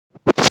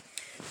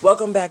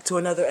Welcome back to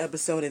another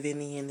episode of In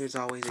the End There's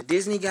Always a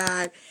Disney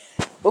Guide.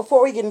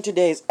 Before we get into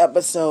today's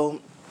episode,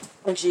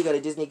 make sure you go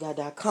to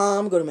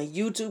DisneyGuide.com, go to my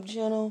YouTube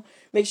channel,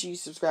 make sure you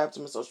subscribe to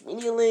my social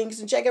media links,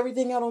 and check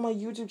everything out on my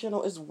YouTube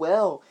channel as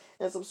well,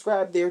 and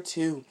subscribe there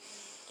too.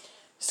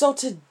 So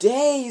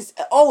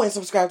and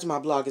subscribe to my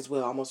blog as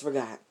well, almost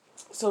forgot.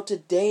 So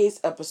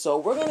today's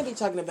episode, we're going to be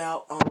talking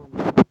about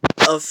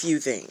a few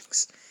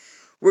things.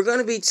 We're going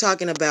to be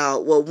talking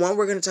about, we're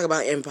going to talk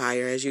about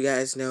Empire. As you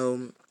guys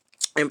know,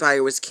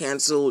 Empire was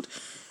canceled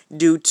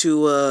due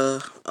to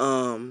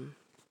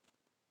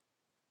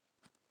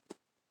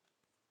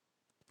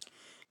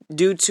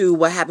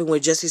what happened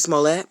with Jussie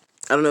Smollett.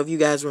 I don't know if you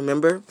guys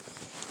remember.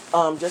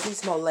 Jussie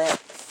Smollett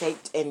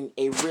faked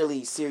a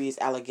really serious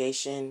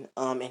allegation.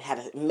 And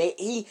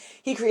he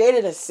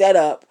created a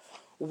setup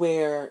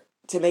where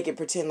to make it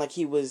pretend like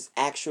he was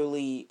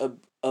actually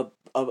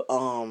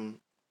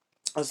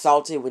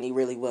assaulted when he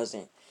really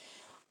wasn't.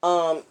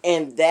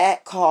 And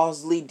that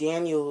caused Lee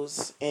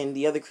Daniels and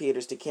the other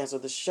creators to cancel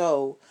the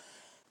show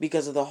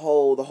because of the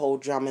whole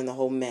drama and the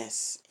whole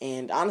mess.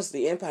 And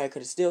honestly, Empire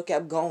could have still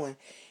kept going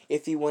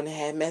if he wouldn't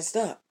have messed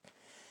up.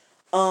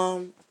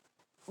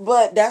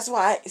 But that's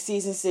why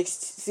season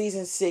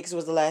six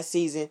was the last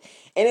season.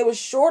 And it was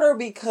shorter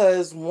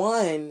because,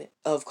 one,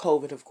 of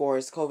COVID, of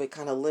course. COVID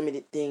kind of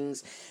limited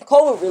things.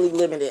 COVID really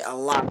limited a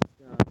lot of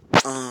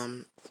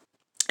stuff,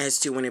 as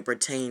to when it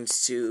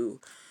pertains to,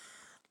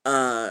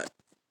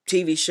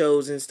 TV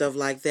shows and stuff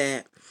like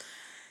that.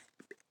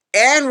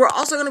 And we're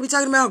also going to be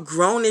talking about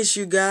Grownish,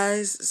 you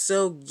guys.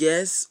 So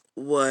guess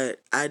what?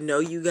 I know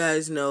you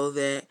guys know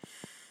that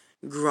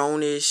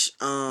Grownish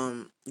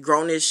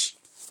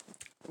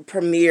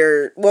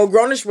premiered. Well,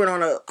 Grownish went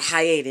on a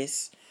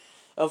hiatus,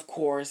 of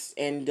course,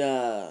 and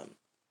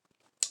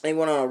they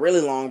went on a really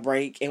long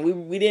break, and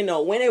we didn't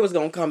know when it was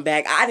going to come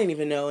back. I didn't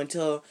even know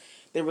until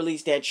they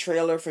released that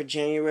trailer for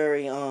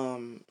January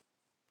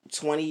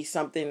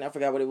 20-something. I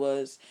forgot what it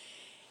was.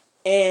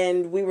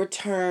 And we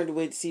returned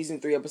with Season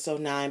 3, Episode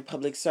 9,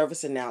 Public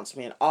Service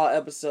Announcement. All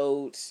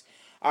episodes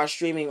are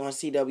streaming on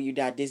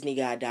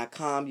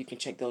cw.disneyguide.com. You can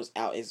check those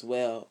out as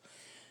well.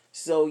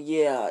 So,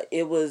 yeah,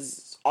 it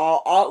was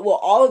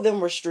all of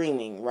them were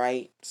streaming,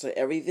 right? So,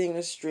 everything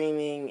is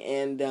streaming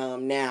and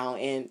now.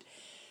 And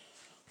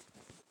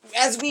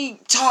as we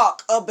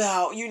talk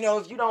about,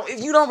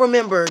 if you don't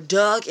remember,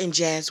 Doug and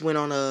Jazz went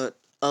on a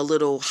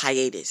little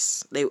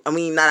hiatus. Not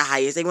a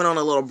hiatus. They went on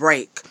a little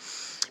break.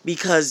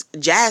 Because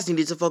Jazz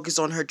needed to focus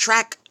on her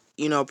track,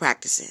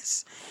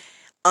 practices.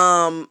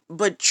 But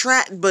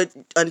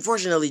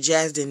unfortunately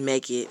Jazz didn't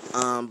make it,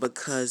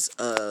 because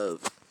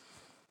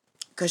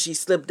she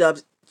slipped up.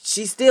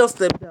 She still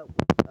slipped up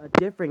with a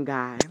different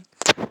guy.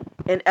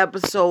 In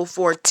episode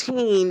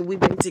 14, we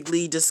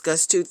basically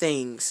discussed two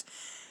things.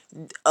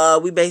 In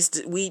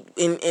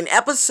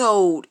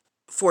episode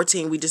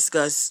 14 we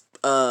discussed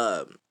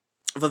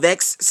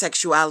Vivek's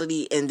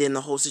sexuality and then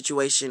the whole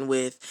situation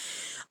with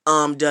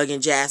Doug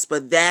and Jazz,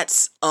 but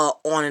that's a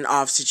on and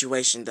off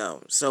situation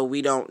though. So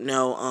we don't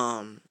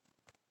know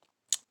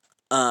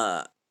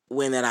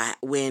when they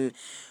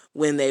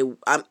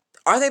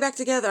are they back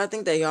together? I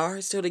think they are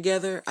still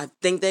together. I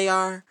think they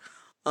are.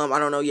 I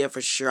don't know yet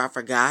for sure. I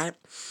forgot.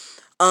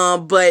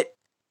 But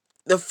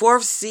the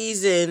fourth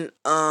season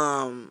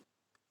for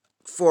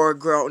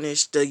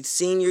Grownish, the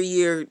senior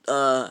year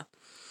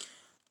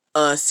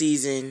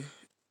season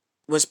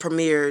was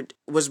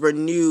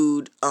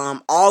renewed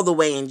all the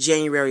way in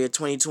January of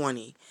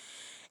 2020,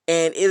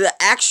 and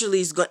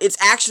it's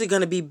actually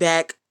going to be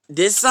back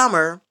this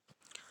summer,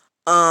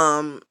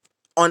 on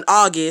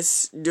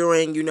August,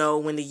 during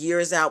when the year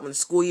is out, when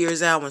school year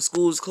is out, when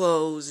schools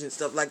close and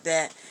stuff like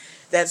that.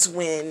 That's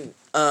when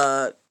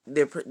the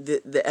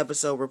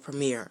episode will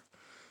premiere.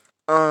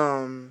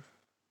 But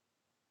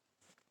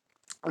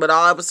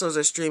all episodes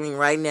are streaming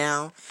right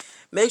now.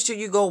 Make sure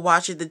you go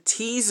watch it. The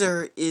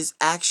teaser is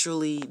out,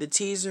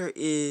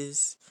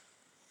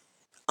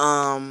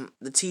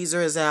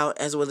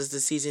 as well as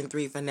the season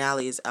 3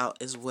 finale is out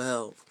as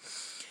well.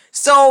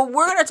 So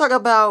we're gonna talk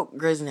about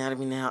Grey's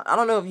Anatomy now. I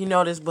don't know if you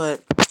noticed,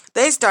 but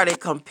they started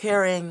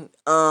comparing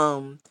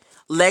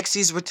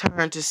Lexi's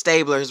return to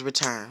Stabler's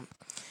return,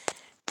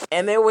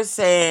 and they were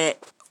saying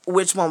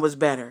which one was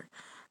better.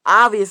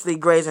 Obviously,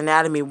 Grey's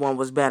Anatomy one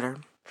was better.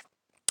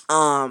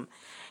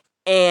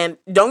 And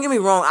don't get me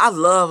wrong, I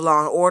love Law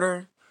and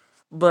Order,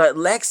 but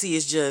Lexi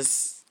is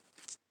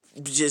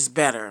just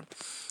better.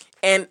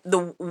 And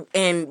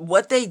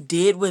what they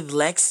did with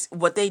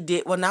what they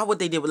did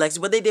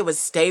with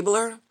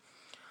Stabler,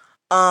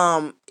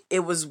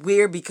 it was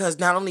weird because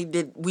not only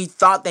did we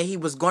thought that he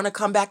was going to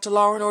come back to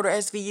Law and Order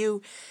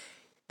SVU,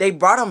 they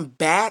brought him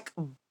back,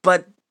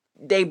 but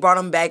they brought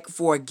him back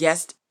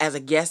as a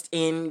guest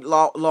in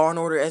Law and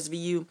Order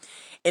SVU,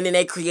 and then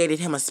they created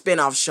him a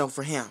spinoff show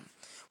for him,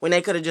 when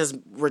they could have just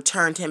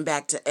returned him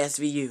back to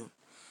SVU.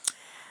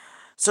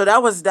 So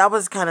that was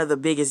kind of the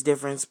biggest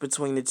difference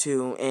between the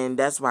two, and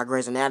that's why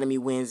Grey's Anatomy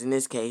wins in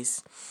this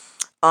case.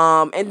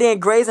 And then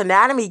Grey's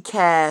Anatomy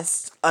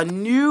cast a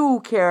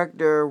new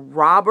character,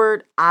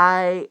 Robert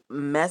I.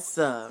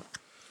 Mesa.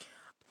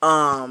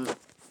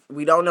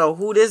 We don't know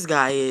who this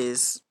guy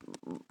is.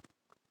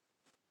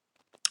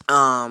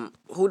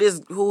 Who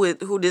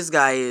this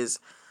guy is,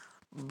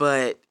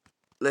 but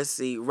let's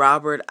see,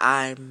 Robert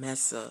I.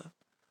 Mesa.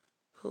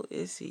 Who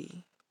is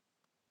he?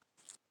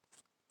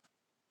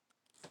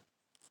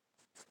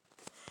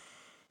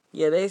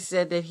 Yeah, they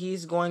said that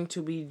he's going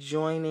to be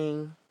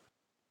joining.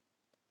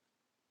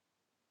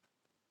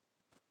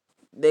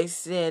 They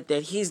said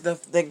that he's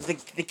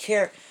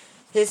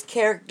his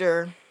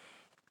character.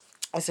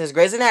 It says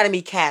Grey's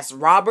Anatomy cast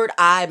Robert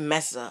I.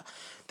 Mesa,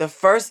 the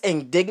first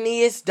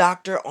indigenous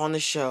doctor on the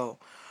show.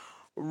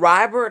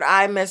 Robert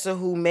I. Mesa,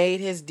 who made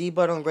his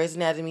debut on Grey's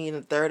Anatomy in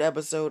the third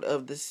episode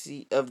of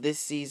this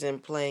season,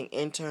 playing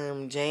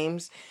intern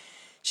James.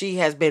 She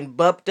has been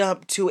bumped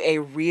up to a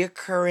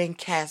reoccurring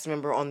cast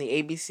member on the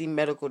ABC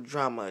medical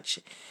drama.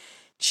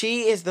 Chi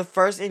is the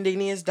first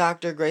indigenous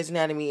doctor Grey's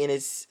Anatomy in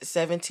its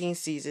 17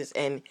 seasons,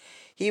 and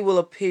he will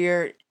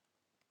appear.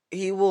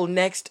 He will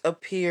next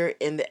appear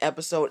in the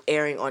episode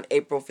airing on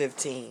April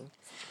 15.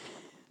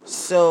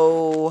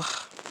 So,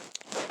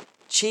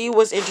 Chi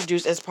was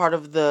introduced as part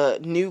of the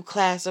new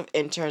class of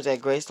interns at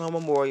Graceland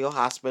Memorial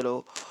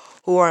Hospital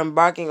who are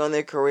embarking on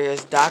their career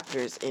as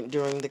doctors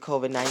during the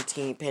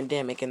COVID-19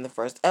 pandemic in the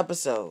first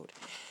episode.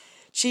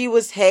 Chi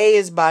was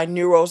hazed by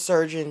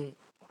neurosurgeon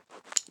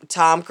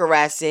Tom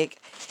Karasik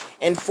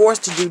and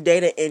forced to do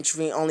data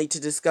entry only to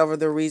discover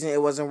the reason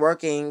it wasn't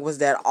working was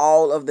that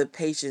all of the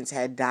patients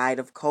had died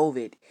of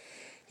COVID.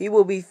 He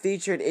will be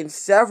featured in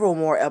several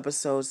more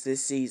episodes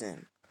this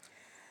season.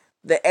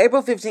 The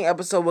April 15th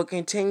episode will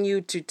continue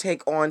to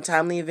take on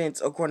timely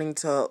events according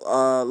to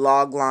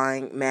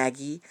logline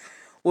Maggie.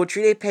 Will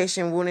treat a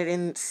patient wounded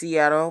in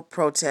Seattle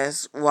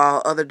protests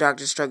while other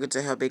doctors struggle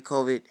to help a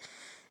COVID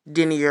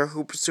denier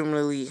who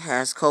presumably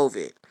has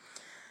COVID.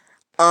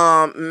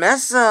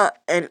 Mesa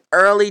in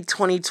early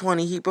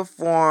 2020, he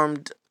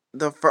performed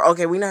the first.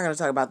 Okay, we're not going to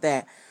talk about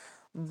that.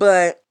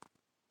 But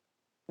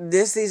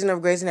this season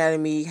of Grey's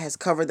Anatomy has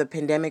covered the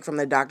pandemic from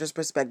the doctor's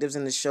perspectives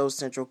and the show's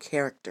central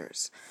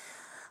characters.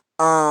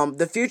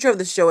 The future of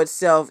the show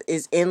itself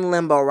is in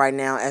limbo right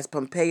now as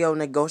Pompeo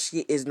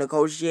is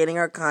negotiating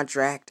her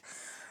contract.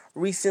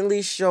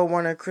 Recently,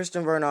 showrunner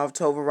Kristen Vernoff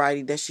told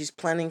Variety that she's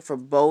planning for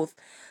both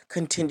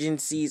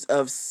contingencies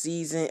of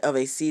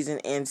a season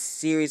and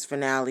series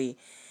finale,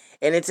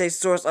 and it's a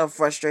source of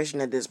frustration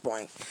at this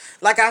point.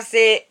 Like I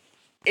said,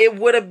 it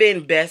would have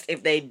been best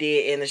if they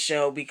did end the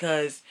show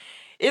because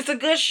it's a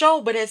good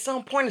show, but at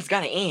some point it's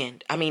got to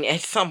end. I mean,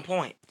 at some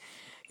point.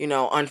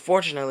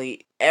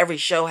 Unfortunately, every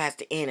show has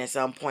to end at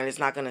some point. It's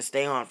not going to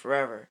stay on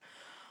forever.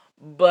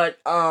 But,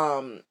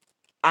 I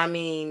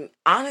mean,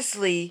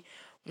 honestly,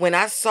 when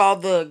I saw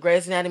the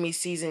Grey's Anatomy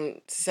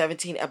season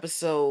 17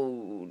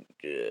 episode,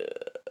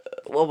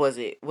 what was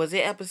it? Was it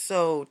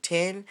episode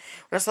 10? When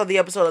I saw the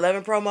episode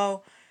 11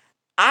 promo,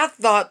 I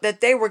thought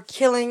that they were not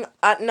killing,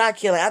 I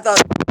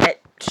thought that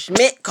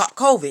Schmidt caught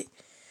COVID.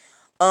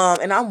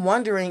 And I'm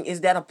wondering,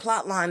 is that a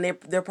plot line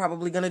they're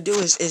probably going to do?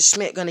 Is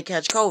Schmidt going to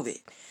catch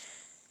COVID?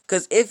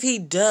 Because if he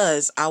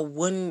does, I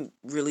would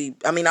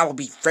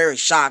be very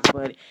shocked.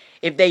 But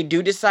if they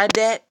do decide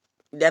that,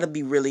 that'll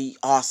be really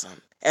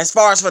awesome. As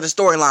far as for the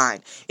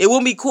storyline, it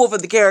will be cool for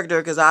the character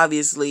because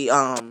obviously,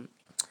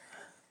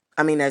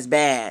 that's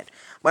bad.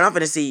 But I'm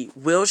going to see,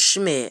 will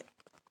Schmidt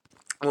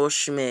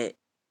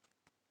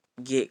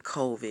get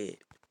COVID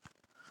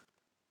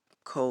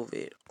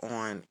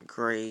on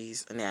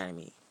Grey's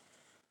Anatomy?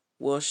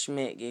 Will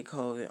Schmidt get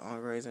COVID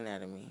on Grey's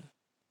Anatomy?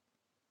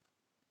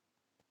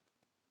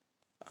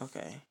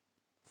 Okay.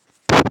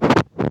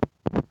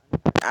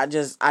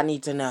 I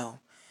need to know.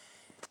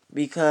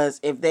 Because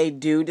if they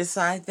do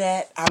decide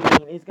that,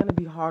 it's going to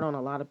be hard on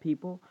a lot of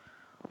people.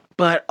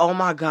 But, oh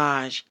my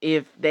gosh,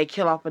 if they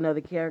kill off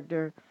another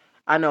character,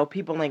 I know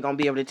people ain't going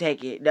to be able to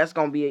take it. That's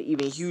going to be an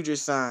even huger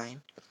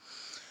sign.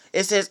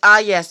 It says,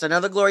 yes,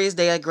 another glorious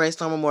day at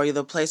Greystone Memorial,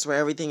 the place where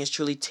everything is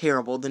truly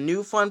terrible. The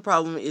new fun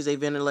problem is a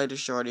ventilator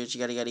shortage,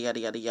 yada, yada, yada,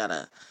 yada,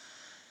 yada.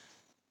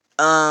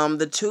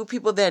 The two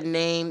people that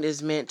named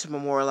is meant to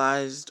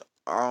memorialize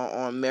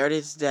are on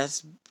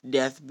Meredith's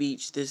death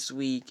beach this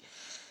week.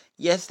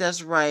 Yes,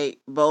 that's right.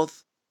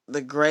 Both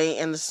the Gray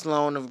and the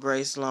Sloan of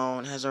Gray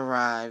Sloan has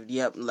arrived.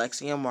 Yep,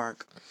 Lexi and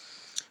Mark.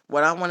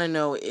 What I want to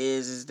know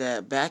is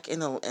that back in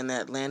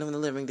that land of the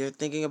living, they're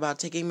thinking about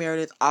taking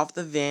Meredith off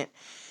the vent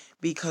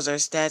because her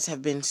stats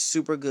have been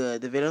super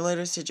good. The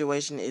ventilator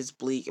situation is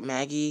bleak.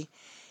 Maggie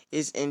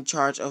is in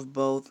charge of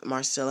both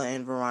Marcella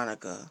and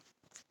Veronica.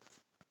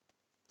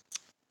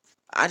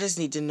 I just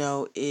need to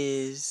know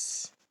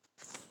is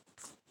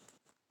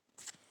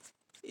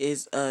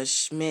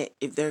Schmidt,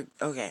 if they're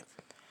okay.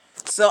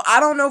 So I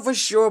don't know for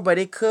sure, but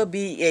it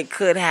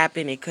could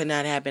happen, it could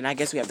not happen. I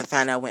guess we have to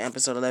find out when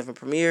episode 11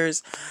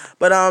 premieres.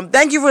 But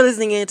thank you for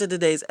listening in to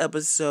today's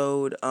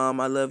episode.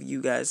 I love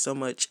you guys so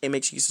much, and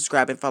make sure you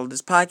subscribe and follow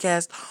this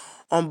podcast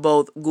on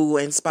both Google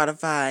and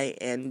Spotify.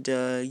 And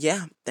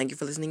yeah, thank you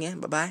for listening in.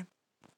 Bye bye.